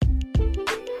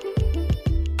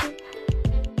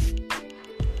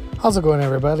How's it going,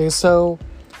 everybody? So,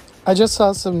 I just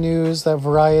saw some news that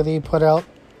Variety put out,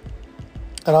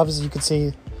 and obviously you can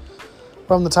see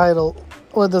from the title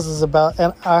what this is about,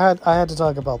 and I had to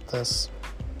talk about this.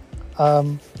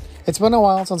 It's been a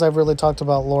while since I've really talked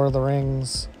about Lord of the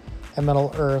Rings and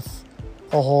Middle Earth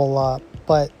a whole lot,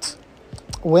 but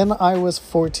when I was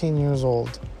 14 years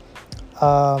old,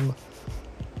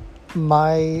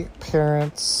 my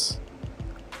parents,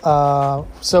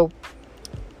 so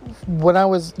when I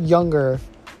was younger,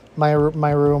 my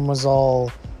room was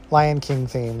all Lion King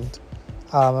themed.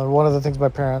 And one of the things my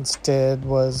parents did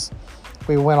was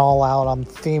we went all out on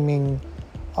theming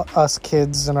us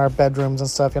kids in our bedrooms and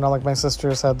stuff. Like my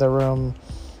sisters had their room,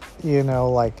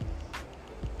 like,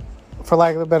 for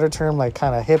lack of a better term, like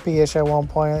kind of hippie-ish at one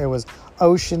point. It was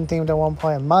ocean themed at one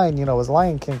point. And mine, was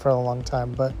Lion King for a long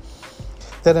time. But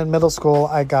then in middle school,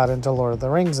 I got into Lord of the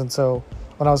Rings. And so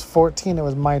when I was 14, it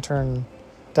was my turn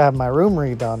to have my room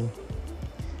redone.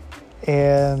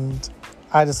 And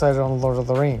I decided on Lord of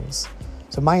the Rings.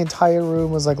 So my entire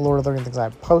room was like Lord of the Rings things. I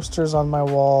had posters on my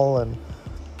wall, and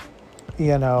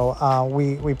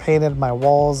we painted my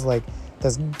walls like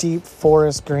this deep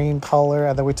forest green color,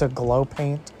 and then we took glow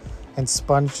paint and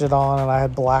sponged it on, and I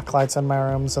had black lights in my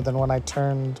room, so then when I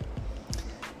turned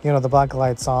the black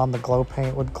lights on, the glow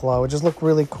paint would glow. It just looked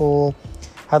really cool.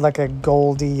 Had like a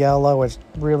goldy yellow, which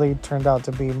really turned out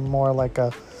to be more like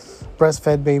a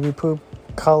breastfed baby poop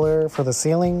color for the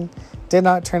ceiling. Did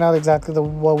not turn out exactly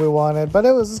what we wanted, but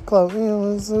it was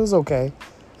close. It was okay.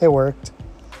 It worked.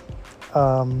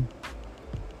 And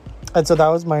so that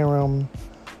was my room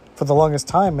for the longest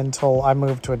time until I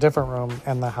moved to a different room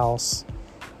in the house,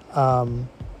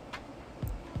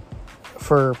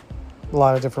 for a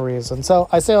lot of different reasons. So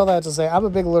I say all that to say I'm a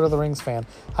big Lord of the Rings fan.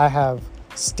 I have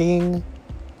Sting.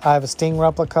 I have a Sting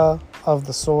replica of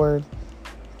the sword,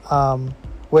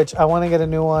 which I want to get a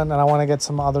new one, and I want to get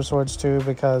some other swords too,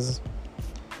 because,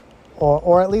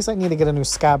 or at least I need to get a new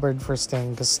scabbard for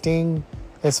Sting, because Sting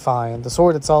is fine. The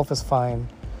sword itself is fine.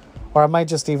 Or I might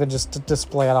just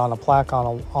display it on a plaque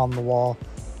on the wall.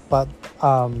 But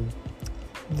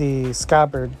the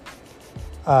scabbard,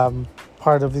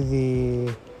 part of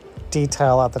the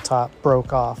detail at the top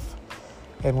broke off,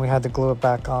 and we had to glue it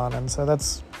back on. And so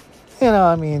that's,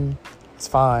 it's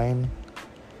fine.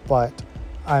 But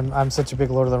I'm such a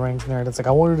big Lord of the Rings nerd. It's like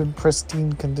I want it in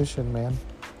pristine condition, man.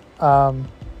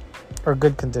 Or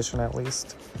good condition at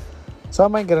least. So I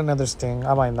might get another Sting.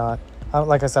 I might not.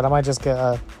 Like I said, I might just get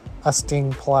a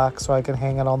Sting plaque so I can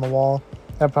hang it on the wall.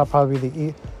 That'd probably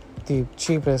be the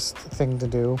cheapest thing to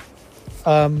do.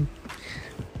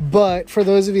 But for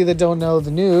those of you that don't know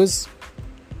the news,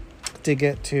 to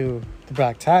get to the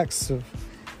brass tacks of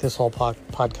this whole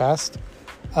podcast,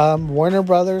 Warner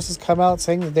Brothers has come out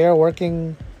saying that they're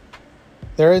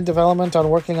in development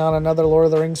on working on another Lord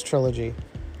of the Rings trilogy.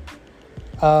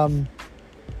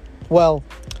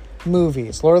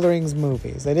 Movies. Lord of the Rings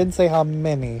movies. They didn't say how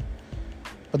many,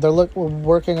 but we're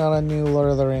working on a new Lord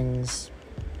of the Rings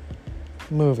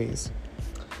movies.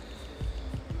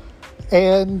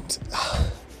 And,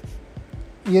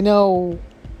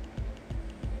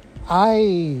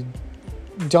 I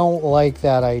don't like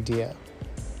that idea.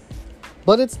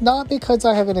 But it's not because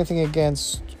I have anything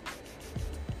against,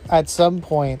 at some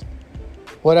point,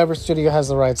 whatever studio has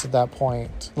the rights at that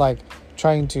point, like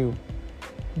trying to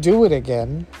do it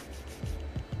again.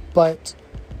 But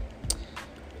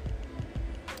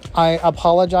I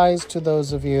apologize to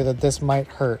those of you that this might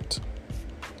hurt.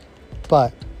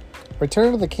 But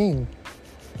Return of the King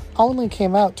only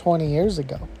came out 20 years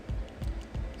ago.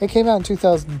 It came out in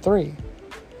 2003.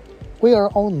 We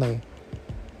are only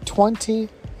 20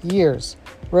 years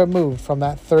removed from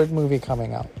that third movie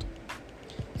coming out.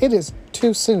 It is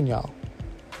too soon, y'all.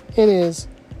 It is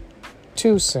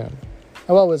too soon.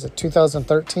 And what was it,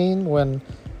 2013 when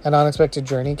An Unexpected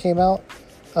Journey came out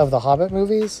of the Hobbit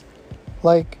movies?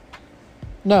 Like,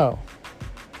 no.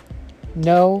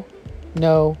 No.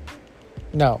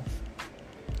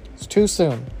 It's too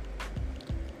soon.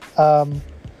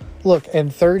 Look, in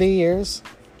 30 years,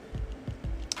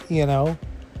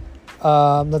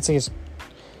 let's see.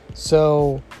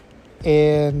 So,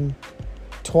 in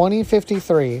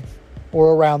 2053,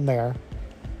 or around there,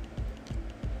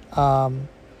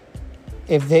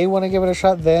 if they want to give it a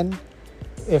shot then,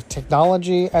 if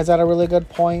technology is at a really good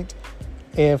point,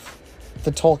 if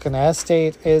the Tolkien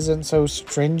estate isn't so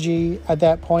stringy at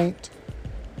that point,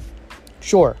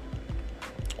 sure,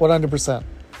 100%.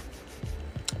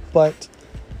 But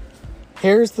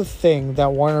here's the thing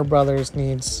that Warner Brothers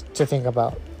needs to think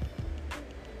about.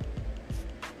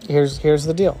 Here's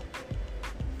the deal.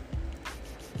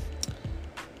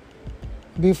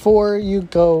 before you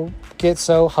go get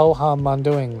so ho-hum on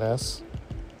doing this,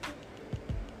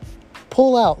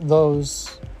 pull out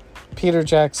those Peter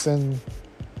Jackson.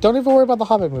 Don't even worry about the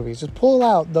Hobbit movies. Just pull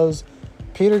out those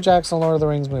Peter Jackson Lord of the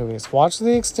Rings movies. Watch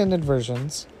the extended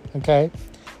versions, okay?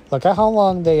 Look at how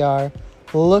long they are.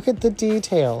 Look at the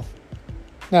detail.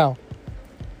 Now,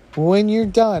 when you're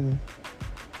done,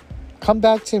 come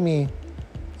back to me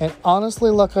and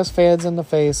honestly look us fans in the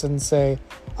face and say,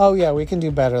 oh yeah, we can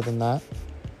do better than that.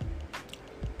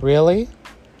 Really?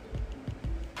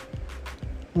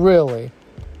 Really?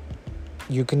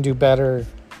 You can do better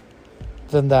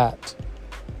than that.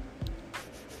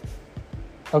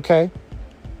 Okay?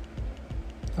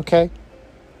 Okay?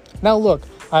 Now look,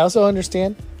 I also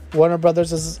understand Warner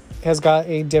Brothers has got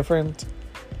a different,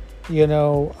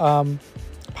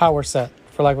 power set,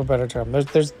 for lack of a better term.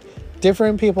 There's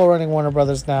different people running Warner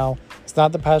Brothers now. It's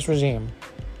not the past regime.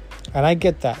 And I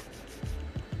get that.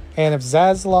 And if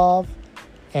Zaslav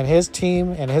and his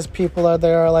team and his people out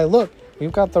there are like, look,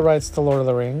 we've got the rights to Lord of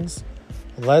the Rings.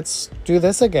 Let's do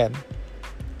this again.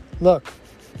 Look,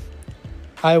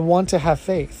 I want to have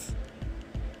faith.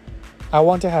 I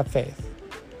want to have faith.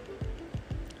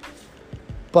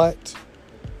 But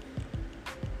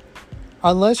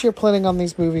unless you're planning on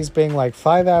these movies being like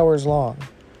 5 hours long,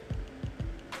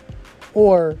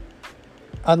 or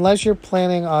unless you're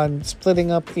planning on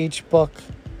splitting up each book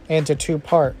into 2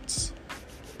 parts,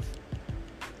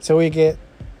 so we get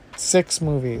 6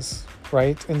 movies,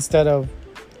 right, instead of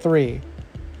 3,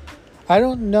 I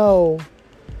don't know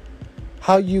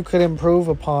how you could improve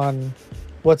upon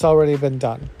what's already been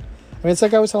done. I mean, it's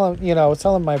like I was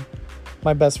telling my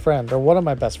best friend, or one of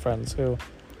my best friends, who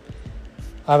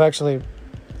I've actually,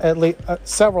 at least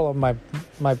several of my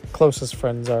closest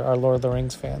friends are Lord of the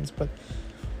Rings fans, but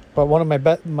one of my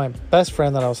best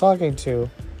friend that I was talking to,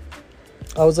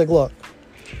 I was like, look,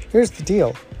 here's the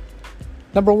deal.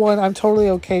 Number one, I'm totally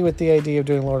okay with the idea of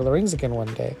doing Lord of the Rings again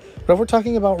one day, but if we're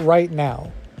talking about right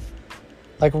now,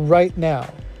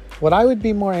 what I would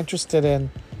be more interested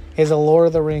in is a Lord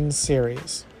of the Rings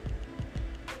series.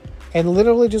 And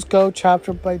literally just go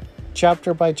chapter by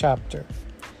chapter,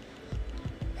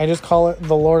 and just call it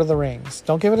The Lord of the Rings.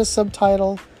 Don't give it a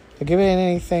subtitle. Don't give it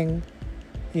anything,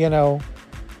 I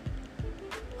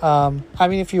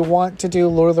mean, if you want to do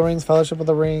Lord of the Rings, Fellowship of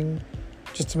the Ring,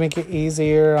 just to make it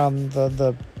easier on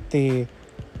the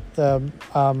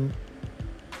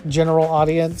general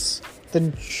audience,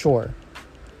 then sure.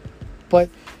 But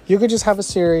you could just have a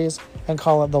series and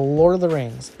call it The Lord of the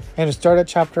Rings, and just start at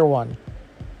chapter 1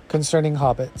 concerning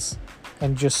hobbits,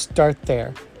 and just start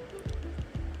there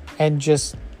and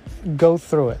just go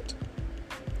through it.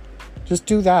 Just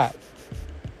do that.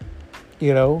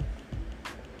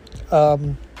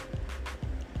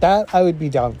 That I would be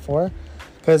down for,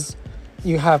 because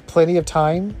you have plenty of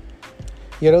time.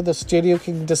 The studio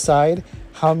can decide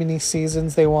how many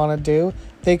seasons they want to do.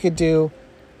 They could do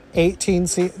 10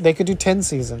 seasons. They could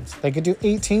do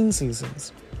 18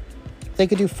 seasons. They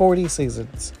could do 40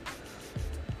 seasons.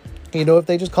 If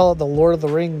they just call it The Lord of the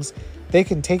Rings, they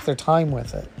can take their time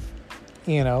with it.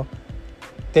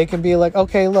 They can be like,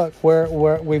 okay, look,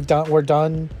 we're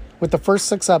done with the first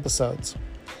 6 episodes,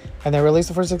 and they release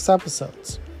the first 6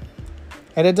 episodes.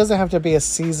 And it doesn't have to be a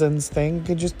seasons thing. It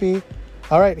could just be,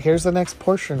 all right, here's the next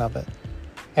portion of it,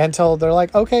 until they're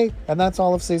like, okay, and that's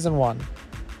all of season 1.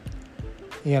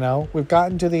 We've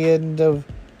gotten to the end of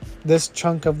this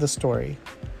chunk of the story.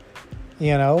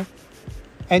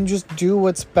 And just do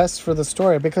what's best for the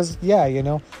story. Because,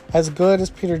 as good as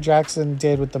Peter Jackson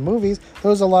did with the movies, there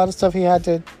was a lot of stuff he had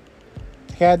to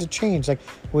change. Like,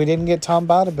 we didn't get Tom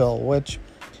Bombadil, which,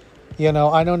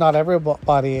 I know not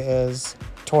everybody is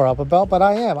tore up about, but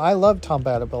I am. I love Tom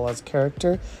Bombadil as a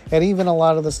character. And even a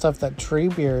lot of the stuff that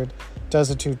Treebeard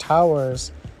does at Two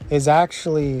Towers is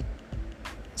actually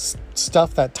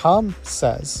stuff that Tom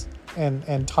says.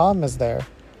 And Tom is there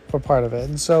for part of it.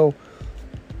 And so,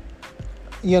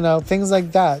 things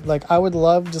like that. Like, I would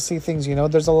love to see things,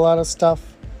 there's a lot of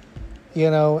stuff,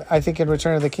 I think in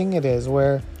Return of the King it is,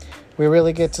 where we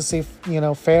really get to see,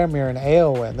 Faramir and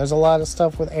Éowyn. There's a lot of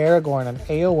stuff with Aragorn and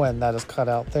Éowyn that is cut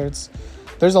out. There's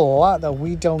a lot that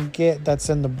we don't get that's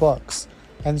in the books.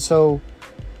 And so,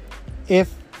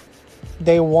 if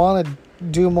they want to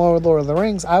do more with Lord of the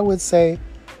Rings, I would say,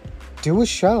 do a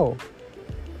show.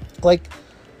 Like,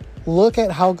 look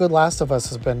at how good Last of Us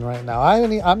has been right now.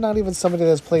 I'm not even somebody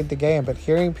that's played the game, but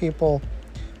hearing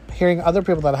other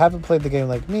people that haven't played the game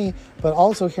like me, but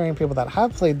also hearing people that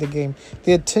have played the game,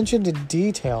 the attention to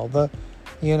detail,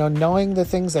 knowing the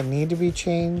things that need to be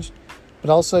changed,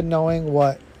 but also knowing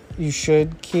what you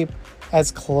should keep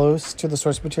as close to the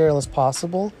source material as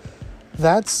possible.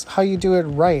 That's how you do it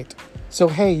right. So,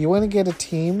 hey, you want to get a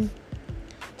team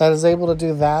that is able to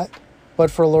do that, but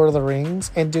for Lord of the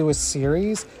Rings, and do a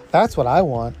series? That's what I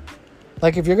want.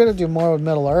 Like, if you're going to do more with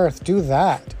Middle-earth, do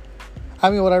that. I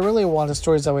mean, what I really want is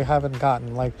stories that we haven't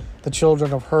gotten, like the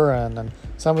Children of Hurin and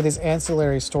some of these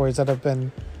ancillary stories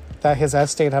that his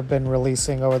estate have been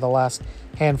releasing over the last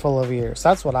handful of years.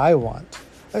 That's what I want.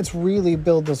 Let's really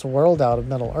build this world out of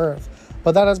Middle-earth.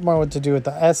 But that has more to do with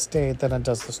the estate than it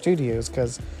does the studios,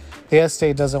 because the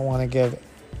estate doesn't want to give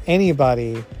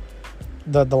anybody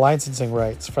the licensing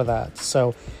rights for that.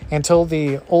 So until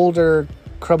the older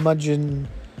curmudgeon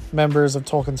members of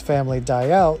Tolkien's family die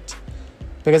out,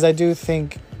 because I do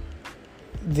think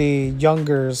the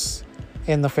youngers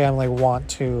in the family want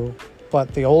to,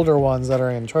 but the older ones that are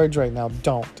in charge right now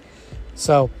don't.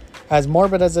 So, as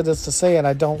morbid as it is to say, and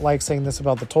I don't like saying this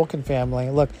about the Tolkien family,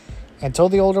 look, until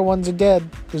the older ones are dead,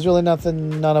 there's really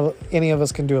nothing any of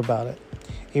us can do about it,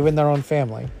 even their own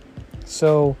family.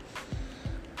 So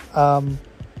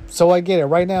I get it.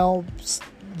 Right now,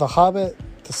 The Hobbit,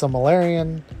 The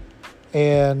Silmarillion,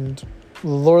 and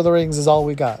Lord of the Rings is all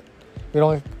we got. We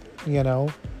don't,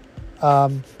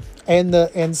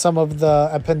 and some of the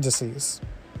appendices.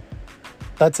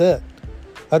 That's it.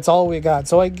 That's all we got.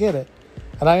 So I get it.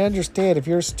 And I understand if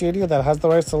you're a studio that has the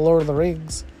rights to Lord of the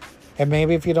Rings, and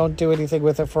maybe if you don't do anything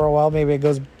with it for a while, maybe it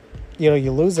goes, you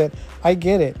lose it. I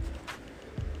get it.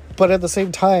 But at the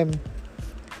same time,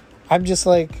 I'm just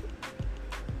like,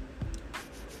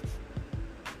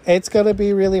 it's going to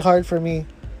be really hard for me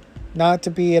not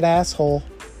to be an asshole.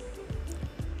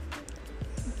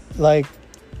 Like,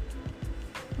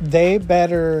 they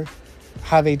better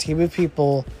have a team of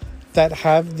people that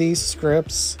have these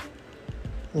scripts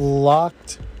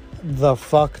locked the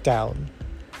fuck down.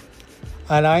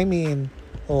 And I mean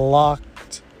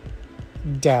locked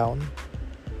down.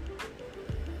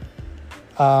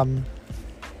 And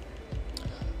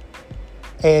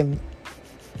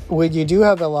when you do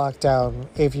have it locked down,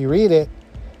 if you read it,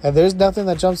 and there's nothing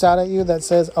that jumps out at you that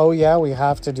says, oh yeah, we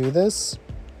have to do this.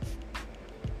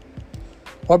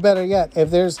 Or better yet,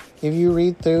 if you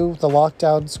read through the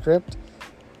lockdown script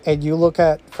and you look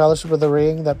at Fellowship of the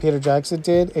Ring that Peter Jackson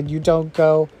did and you don't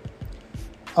go,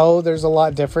 oh, there's a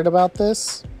lot different about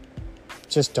this,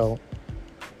 just don't.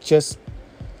 Just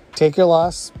take your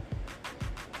loss.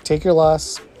 Take your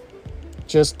loss.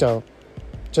 Just don't.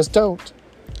 Just don't.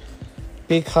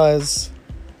 Because,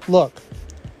 look,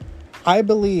 I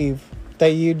believe that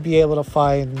you'd be able to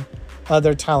find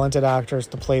other talented actors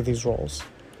to play these roles.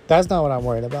 That's not what I'm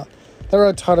worried about. There are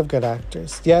a ton of good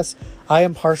actors. Yes, I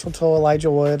am partial to Elijah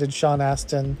Wood and Sean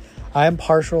Astin. I am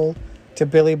partial to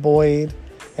Billy Boyd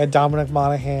and Dominic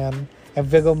Monaghan and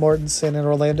Viggo Mortensen and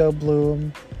Orlando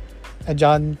Bloom and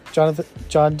John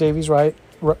Davies Wright.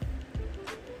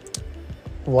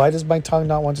 Why does my tongue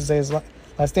not want to say his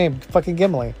last name? Fucking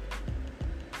Gimli.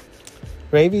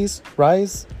 Rise?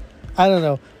 I don't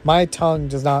know. My tongue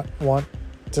does not want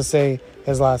to say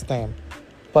his last name.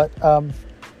 But,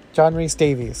 John Rhys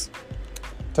Davies.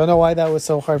 Don't know why that was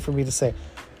so hard for me to say.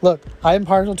 Look, I'm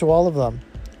partial to all of them.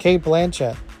 Cate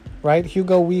Blanchett, right?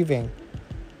 Hugo Weaving.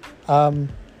 The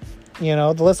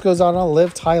list goes on.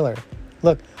 Liv Tyler.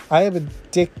 Look, I am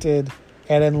addicted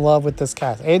and in love with this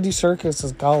cast. Andy Serkis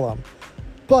is Gollum.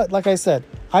 But, like I said,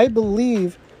 I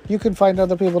believe you can find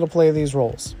other people to play these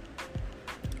roles.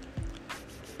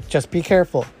 Just be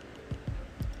careful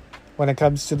when it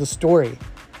comes to the story.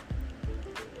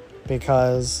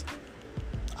 Because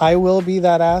I will be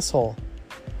that asshole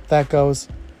that goes,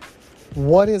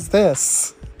 what is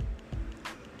this?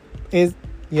 And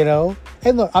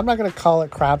look, I'm not going to call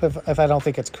it crap if I don't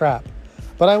think it's crap.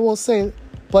 But I will say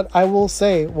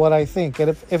what I think. And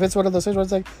if it's one of those things where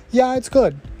it's like, yeah, it's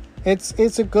good.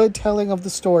 It's a good telling of the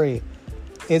story.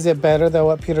 Is it better than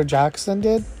what Peter Jackson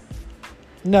did?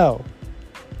 No.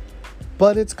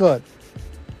 But it's good.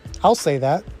 I'll say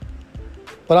that.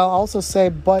 But I'll also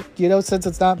say, since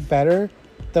it's not better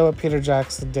than what Peter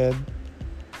Jackson did,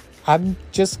 I'm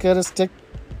just going to stick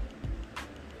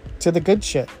to the good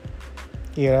shit.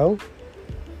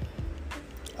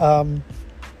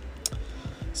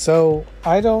 So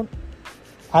I don't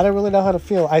really know how to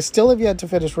feel. I still have yet to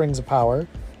finish Rings of Power.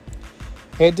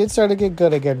 It did start to get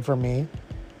good again for me.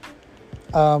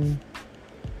 The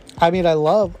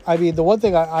one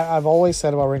thing I've always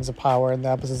said about Rings of Power and the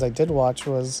episodes I did watch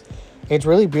was it's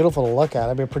really beautiful to look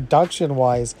at.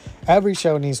 Production-wise, every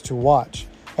show needs to watch.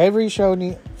 Every show,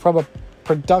 from a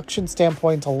production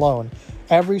standpoint alone,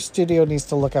 every studio needs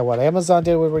to look at what Amazon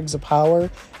did with Rings of Power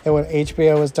and what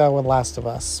HBO has done with Last of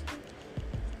Us.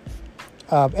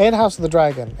 And House of the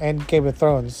Dragon and Game of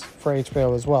Thrones for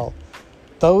HBO as well.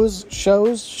 Those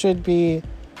shows should be,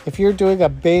 if you're doing a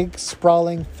big,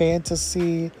 sprawling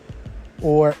fantasy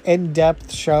or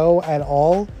in-depth show at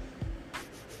all,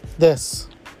 these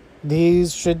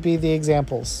should be the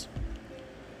examples.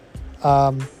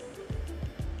 You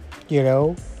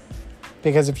know,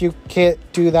 because if you can't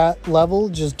do that level,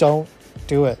 just don't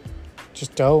do it.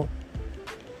 Just don't.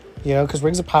 You know, because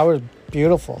Rings of Power is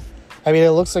beautiful. I mean, it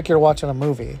looks like you're watching a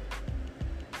movie,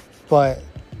 but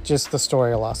just the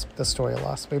story lost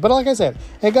me. But like I said,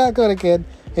 it got good again.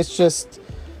 It's just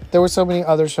there were so many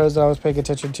other shows that I was paying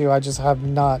attention to. I just have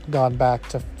not gone back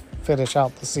to finish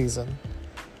out the season.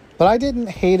 But I didn't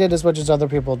hate it as much as other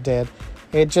people did.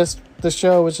 The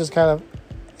show was just kind of,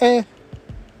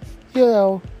 you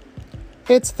know,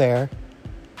 it's there.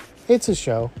 It's a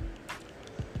show.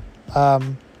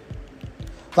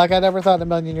 Like I never thought in a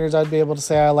million years I'd be able to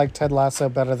say I like Ted Lasso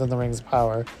better than The Rings of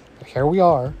Power. But here we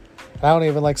are. And I don't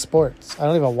even like sports. I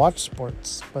don't even watch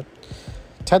sports. But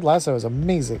Ted Lasso is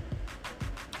amazing.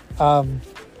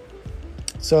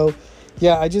 So,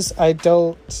 yeah, I'm just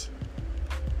going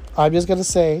to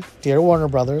say, dear Warner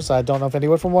Brothers, I don't know if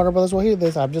anyone from Warner Brothers will hear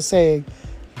this. I'm just saying,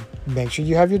 make sure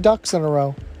you have your ducks in a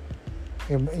row.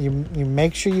 You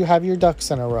make sure you have your ducks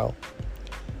in a row.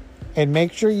 And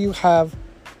make sure you have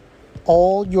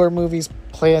all your movies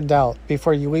planned out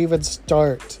before you even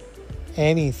start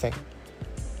anything.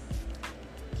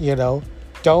 You know,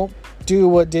 don't do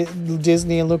what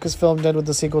Disney and Lucasfilm did with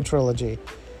the sequel trilogy.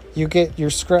 You get your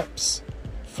scripts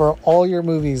for all your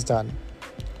movies done.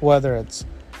 Whether it's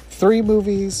 3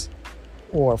 movies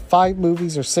or 5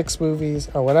 movies or 6 movies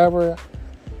or whatever,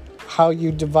 how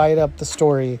you divide up the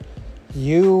story,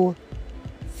 you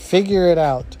figure it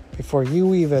out before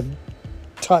you even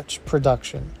touch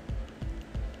production.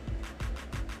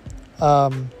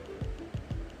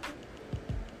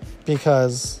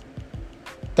 Because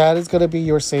that is going to be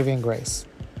your saving grace.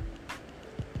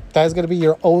 That is going to be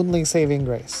your only saving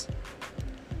grace.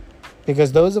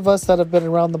 Because those of us that have been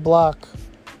around the block,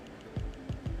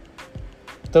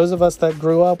 those of us that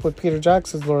grew up with Peter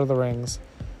Jackson's Lord of the Rings,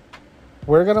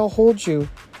 we're going to hold you.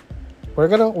 We're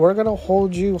going to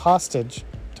hold you hostage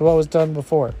to what was done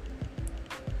before.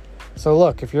 So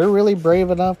look, if you're really brave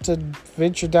enough to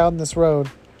venture down this road,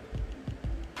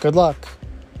 good luck.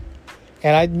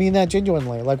 And I mean that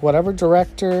genuinely. Like, whatever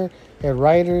director and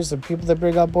writers and people that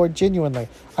bring on board, genuinely.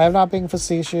 I am not being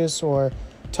facetious or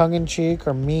tongue-in-cheek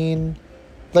or mean.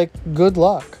 Like, good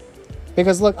luck.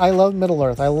 Because, look, I love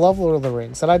Middle-earth. I love Lord of the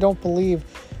Rings. And I don't believe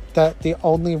that the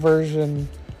only version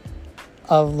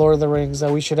of Lord of the Rings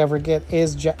that we should ever get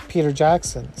is Peter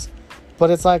Jackson's.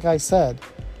 But it's like I said,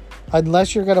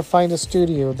 unless you're going to find a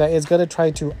studio that is going to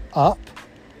try to up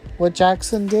what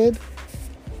Jackson did,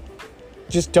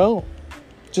 just don't.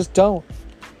 Just don't.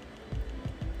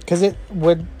 Because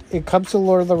when it comes to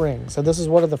Lord of the Rings, and this is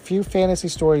one of the few fantasy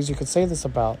stories you could say this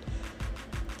about,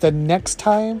 the next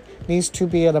time needs to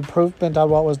be an improvement on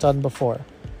what was done before.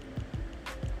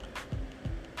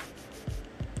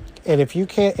 And if you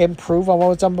can't improve on what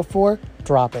was done before,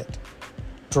 drop it.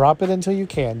 Drop it until you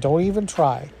can. Don't even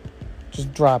try.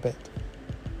 Just drop it.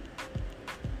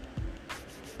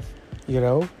 You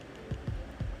know?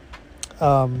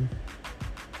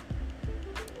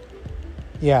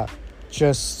 Yeah,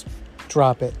 just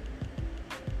drop it.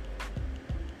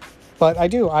 But I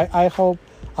do.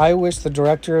 I wish the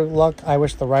director luck. I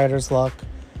wish the writers luck.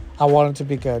 I want it to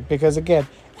be good. Because again,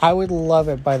 I would love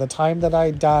it by the time that I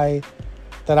die,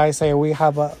 that I say we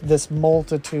have this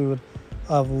multitude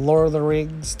of Lord of the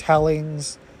Rings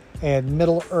tellings and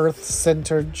Middle-earth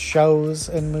centered shows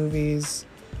and movies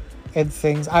and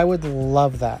things. I would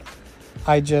love that.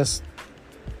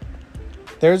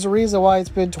 There's a reason why it's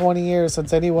been 20 years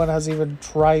since anyone has even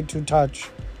tried to touch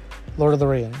Lord of the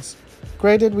Rings.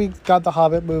 Granted, we got the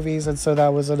Hobbit movies, and so that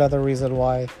was another reason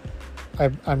why,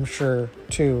 I'm sure,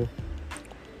 too.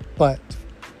 But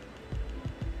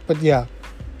yeah.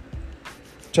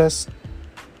 Just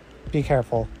be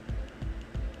careful.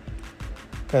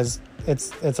 Because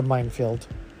it's a minefield.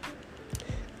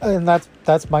 And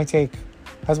that's my take.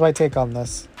 That's my take on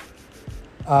this.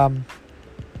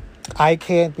 I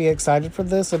can't be excited for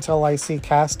this until I see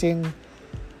casting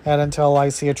and until I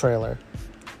see a trailer.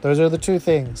 Those are the two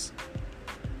things.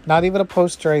 Not even a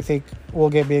poster, I think, will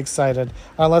get me excited.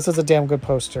 Unless it's a damn good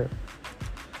poster.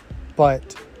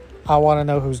 But I want to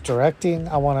know who's directing.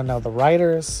 I want to know the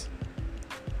writers.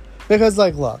 Because,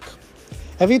 like, look.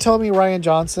 If you told me Rian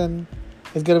Johnson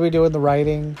is going to be doing the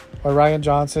writing, or Rian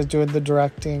Johnson is doing the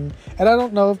directing, and I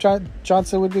don't know if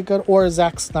Johnson would be good, or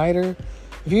Zack Snyder.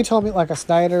 If you told me like a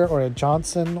Snyder or a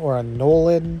Johnson or a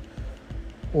Nolan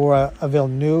or a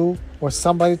Villeneuve or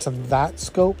somebody to that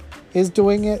scope is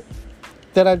doing it,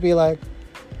 then I'd be like,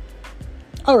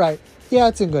 all right, yeah,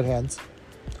 it's in good hands.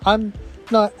 I'm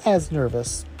not as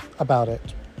nervous about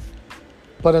it.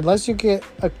 But unless you get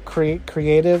a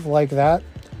creative like that,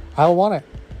 I don't want it.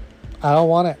 I don't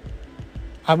want it.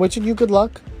 I'm wishing you good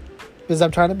luck because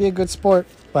I'm trying to be a good sport,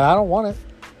 but I don't want it.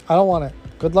 I don't want it.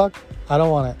 Good luck. I don't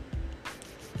want it.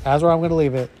 That's where I'm going to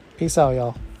leave it. Peace out,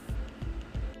 y'all.